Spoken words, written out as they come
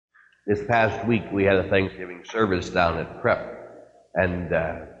This past week, we had a Thanksgiving service down at Prep, and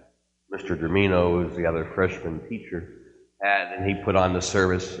Mr. Dermino, who's the other freshman teacher, and he put on the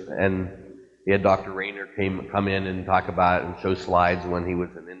service, and he had Dr. Rayner come in and talk about it and show slides when he was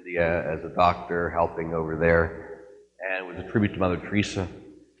in India as a doctor helping over there, and it was a tribute to Mother Teresa.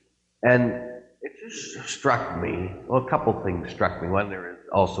 And it just struck me, well, a couple things struck me. One, there was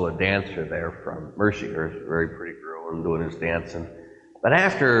also a dancer there from Mercyhurst, a very pretty girl, and doing his dancing. But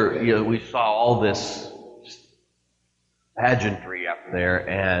after we saw all this pageantry up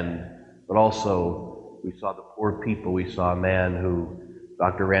there, but also we saw the poor people. We saw a man who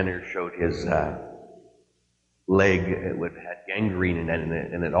Dr. Renner showed his leg. It had gangrene in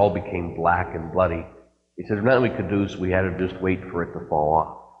it, and it all became black and bloody. He said, there's nothing we could do, so we had to just wait for it to fall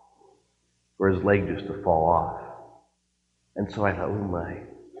off, for his leg just to fall off. And so I thought, oh my.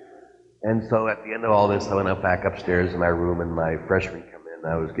 And so at the end of all this, I went back upstairs in my room, and my freshmen come in.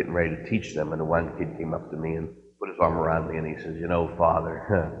 I was getting ready to teach them, and one kid came up to me and put his arm around me, and he says, Father,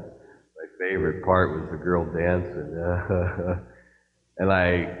 my favorite part was the girl dancing. And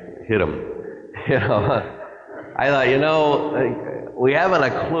I hit him. I thought, we haven't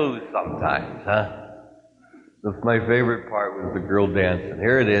a clue sometimes, huh? My favorite part was the girl dancing.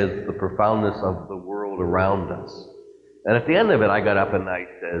 Here it is, the profoundness of the world around us. And at the end of it, I got up and I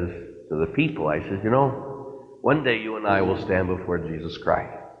says to the people, I says, one day you and I will stand before Jesus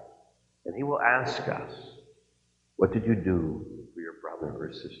Christ, and he will ask us, what did you do for your brother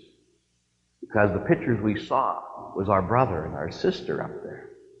or sister? Because the pictures we saw was our brother and our sister up there.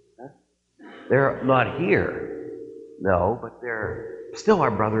 Huh? They're not here, no, but they're still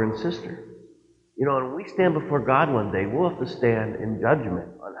our brother and sister. And when we stand before God one day, we'll have to stand in judgment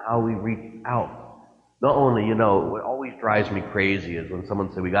on how we reach out. Not only, what always drives me crazy is when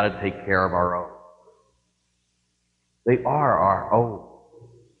someone says we got to take care of our own. They are our own.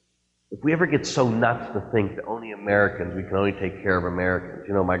 If we ever get so nuts to think that only Americans, we can only take care of Americans.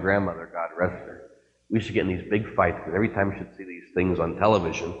 My grandmother, God rest her, we used to get in these big fights because every time she'd see these things on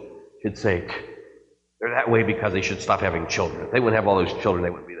television, she'd say, they're that way because they should stop having children. If they wouldn't have all those children, they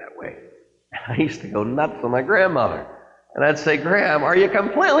wouldn't be that way. And I used to go nuts on my grandmother. And I'd say, Gram, are you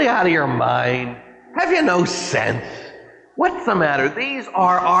completely out of your mind? Have you no sense? What's the matter? These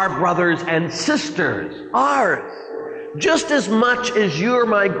are our brothers and sisters, ours. Just as much as you're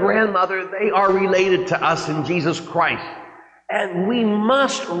my grandmother, they are related to us in Jesus Christ. And we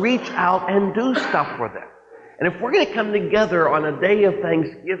must reach out and do stuff for them. And if we're going to come together on a day of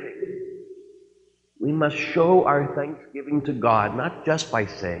Thanksgiving, we must show our thanksgiving to God, not just by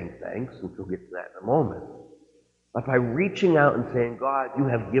saying thanks, and we'll get to that in a moment, but by reaching out and saying, God, you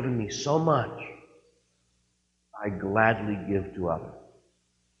have given me so much, I gladly give to others.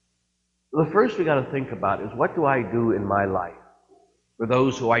 The first we got to think about is, what do I do in my life for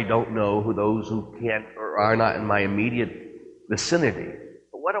those who I don't know, those who can't or are not in my immediate vicinity?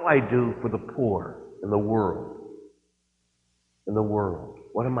 But what do I do for the poor in the world? In the world,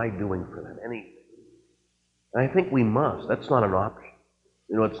 what am I doing for them? Anything. And I think we must. That's not an option.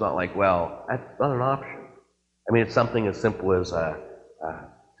 It's not like, well, that's not an option. It's something as simple as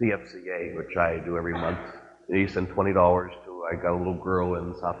CFCA, which I do every month. You send $20 to, I got a little girl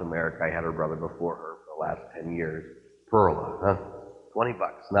in South America. I had her brother before her for the last 10 years. Perla, huh? $20,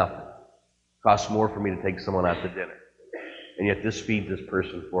 nothing. Costs more for me to take someone out to dinner. And yet this feeds this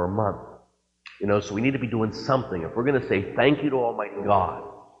person for a month. So we need to be doing something. If we're going to say thank you to Almighty God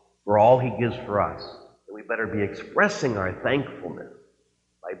for all He gives for us, then we better be expressing our thankfulness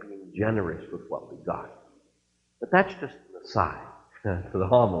by being generous with what we got. But that's just an aside to the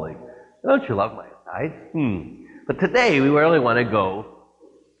homily. Don't you love my asides? But today we really want to go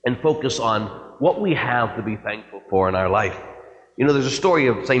and focus on what we have to be thankful for in our life. There's a story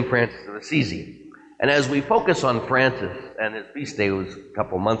of St. Francis of Assisi. And as we focus on Francis, and his feast day was a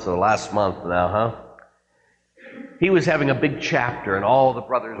couple months of the last month now, huh? He was having a big chapter, and all the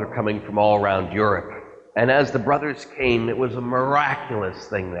brothers are coming from all around Europe. And as the brothers came, it was a miraculous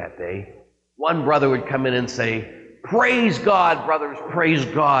thing that day. One brother would come in and say, praise God, brothers, praise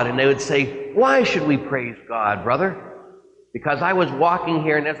God. And they would say, why should we praise God, brother? Because I was walking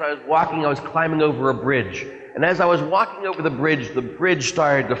here, and as I was walking, I was climbing over a bridge. And as I was walking over the bridge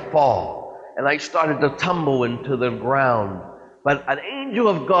started to fall. And I started to tumble into the ground. But an angel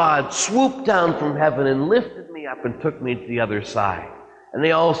of God swooped down from heaven and lifted me up and took me to the other side. And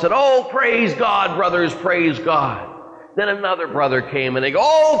they all said, oh, praise God, brothers, praise God. Then another brother came, and they go,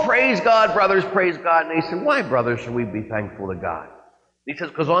 oh, praise God, brothers, praise God. And they said, why, brothers, should we be thankful to God? He says,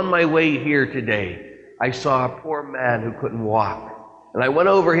 because on my way here today, I saw a poor man who couldn't walk. And I went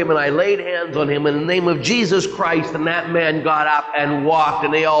over him and I laid hands on him in the name of Jesus Christ, and that man got up and walked,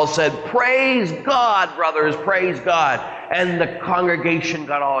 and they all said, "Praise God, brothers, praise God." And the congregation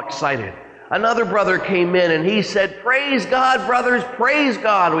got all excited. Another brother came in and he said, "Praise God, brothers, praise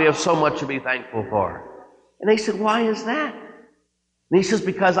God. We have so much to be thankful for." And they said, "Why is that?" And he says,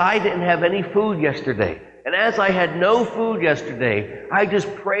 "Because I didn't have any food yesterday. And as I had no food yesterday, I just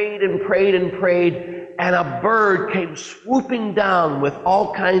prayed and prayed and prayed, and a bird came swooping down with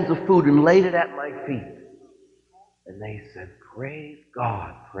all kinds of food and laid it at my feet." And they said, "Praise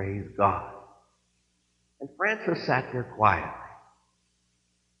God, praise God." And Francis sat there quietly.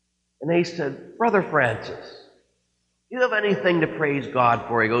 And they said, "Brother Francis, do you have anything to praise God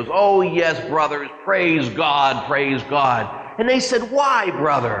for?" He goes, "Oh yes, brothers, praise God, praise God." And they said, "Why,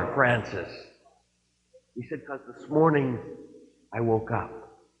 Brother Francis?" He said, "Because this morning I woke up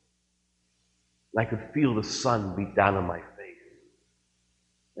and I could feel the sun beat down on my face.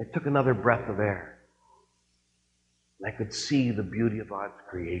 I took another breath of air and I could see the beauty of God's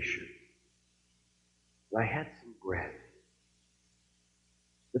creation. And I had some bread."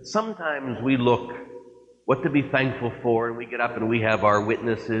 But sometimes we look what to be thankful for, and we get up and we have our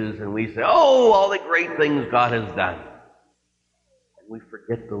witnesses and we say, "Oh, all the great things God has done." And we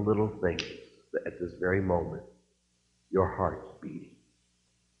forget the little things that at this very moment your heart's beating.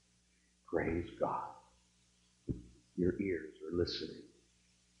 Praise God. Your ears are listening.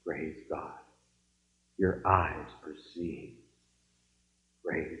 Praise God. Your eyes are seeing.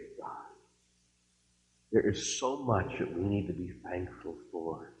 Praise God. There is so much that we need to be thankful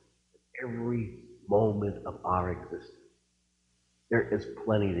for at every moment of our existence. There is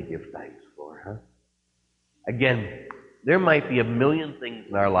plenty to give thanks for, huh? Again, there might be a million things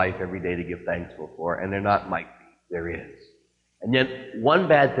in our life every day to give thankful for, and there not might be, there is. And yet, one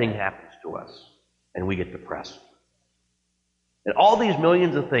bad thing happens to us, and we get depressed. And all these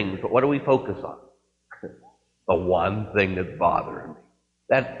millions of things, but what do we focus on? The one thing that's bothering me.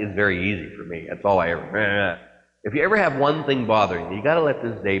 That is very easy for me. That's all I ever... If you ever have one thing bothering you, you got to let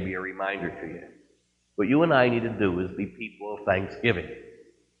this day be a reminder to you. What you and I need to do is be people of thanksgiving.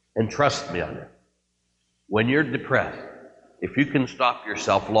 And trust me on it. When you're depressed, if you can stop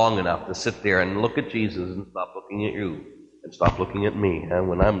yourself long enough to sit there and look at Jesus and stop looking at you and stop looking at me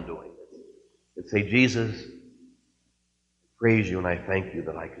when I'm doing it, and say, "Jesus, I praise you and I thank you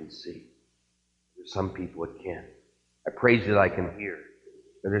that I can see. There's some people that can't. I praise you that I can hear.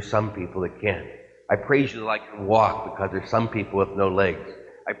 There's some people that can't. I praise you that I can walk because there's some people with no legs.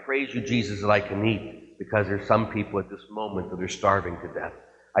 I praise you, Jesus, that I can eat because there's some people at this moment that are starving to death.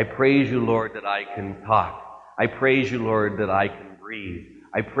 I praise you, Lord, that I can talk. I praise you, Lord, that I can breathe.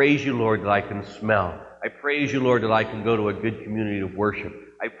 I praise you, Lord, that I can smell. I praise you, Lord, that I can go to a good community of worship.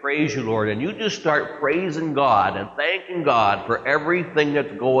 I praise you, Lord." And you just start praising God and thanking God for everything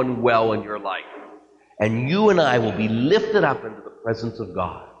that's going well in your life. And you and I will be lifted up into the presence of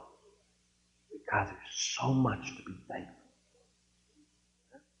God because there's so much to be thankful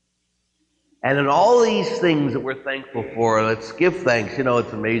for. And in all these things that we're thankful for, let's give thanks. You know,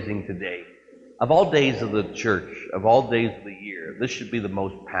 it's amazing today. Of all days of the church, of all days of the year, this should be the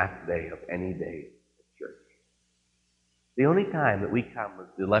most packed day of any day at church. The only time that we come as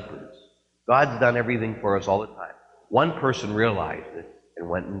the lepers, God's done everything for us all the time. One person realized it and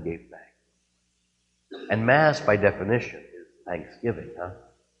went and gave thanks. And Mass, by definition, is thanksgiving, huh?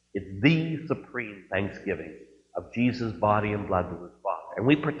 It's the supreme thanksgiving of Jesus' body and blood to his Father. And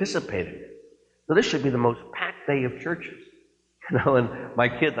we participate in it. So this should be the most packed day of churches. You know, and my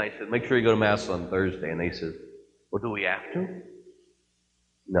kids, I said, "Make sure you go to Mass on Thursday." And they said, "Well, do we have to?"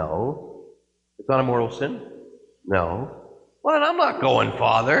 "No." "It's not a mortal sin?" "No." "Well, then I'm not going,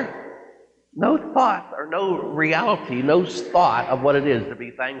 Father." No thought or no reality, no thought of what it is to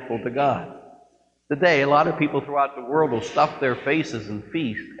be thankful to God. Today, a lot of people throughout the world will stuff their faces and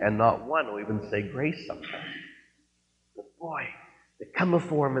feast, and not one will even say grace sometimes. But boy, they come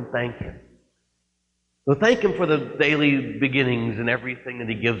before him and thank him. So thank him for the daily beginnings and everything that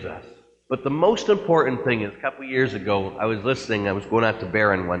he gives us. But the most important thing is, a couple years ago, I was going out to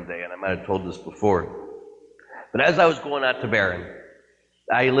Barron one day, and I might have told this before. But as I was going out to Barron,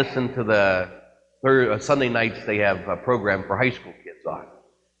 I listened to the Sunday nights, they have a program for high school kids on.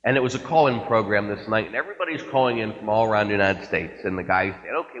 And it was a call-in program this night, and everybody's calling in from all around the United States. And the guy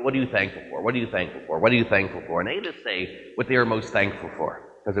said, "Okay, what are you thankful for? What are you thankful for? What are you thankful for?" And they just say what they were most thankful for,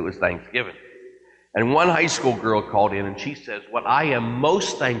 because it was Thanksgiving. And one high school girl called in, and she says, "What I am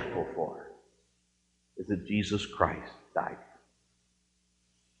most thankful for is that Jesus Christ died."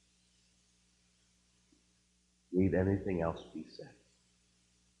 Need anything else be said?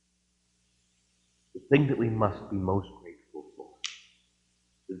 The thing that we must be most grateful for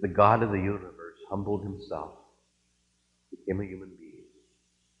As the God of the universe humbled himself, became a human being,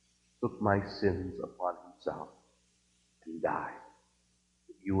 took my sins upon himself, and died,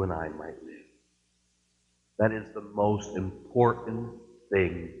 that you and I might live. That is the most important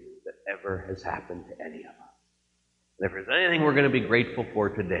thing that ever has happened to any of us. And if there's anything we're going to be grateful for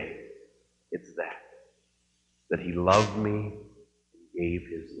today, it's that he loved me and gave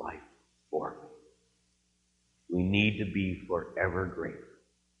his life for me. We need to be forever grateful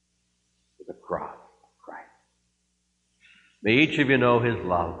for the cross of Christ. May each of you know his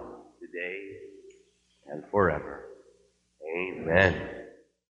love today and forever. Amen.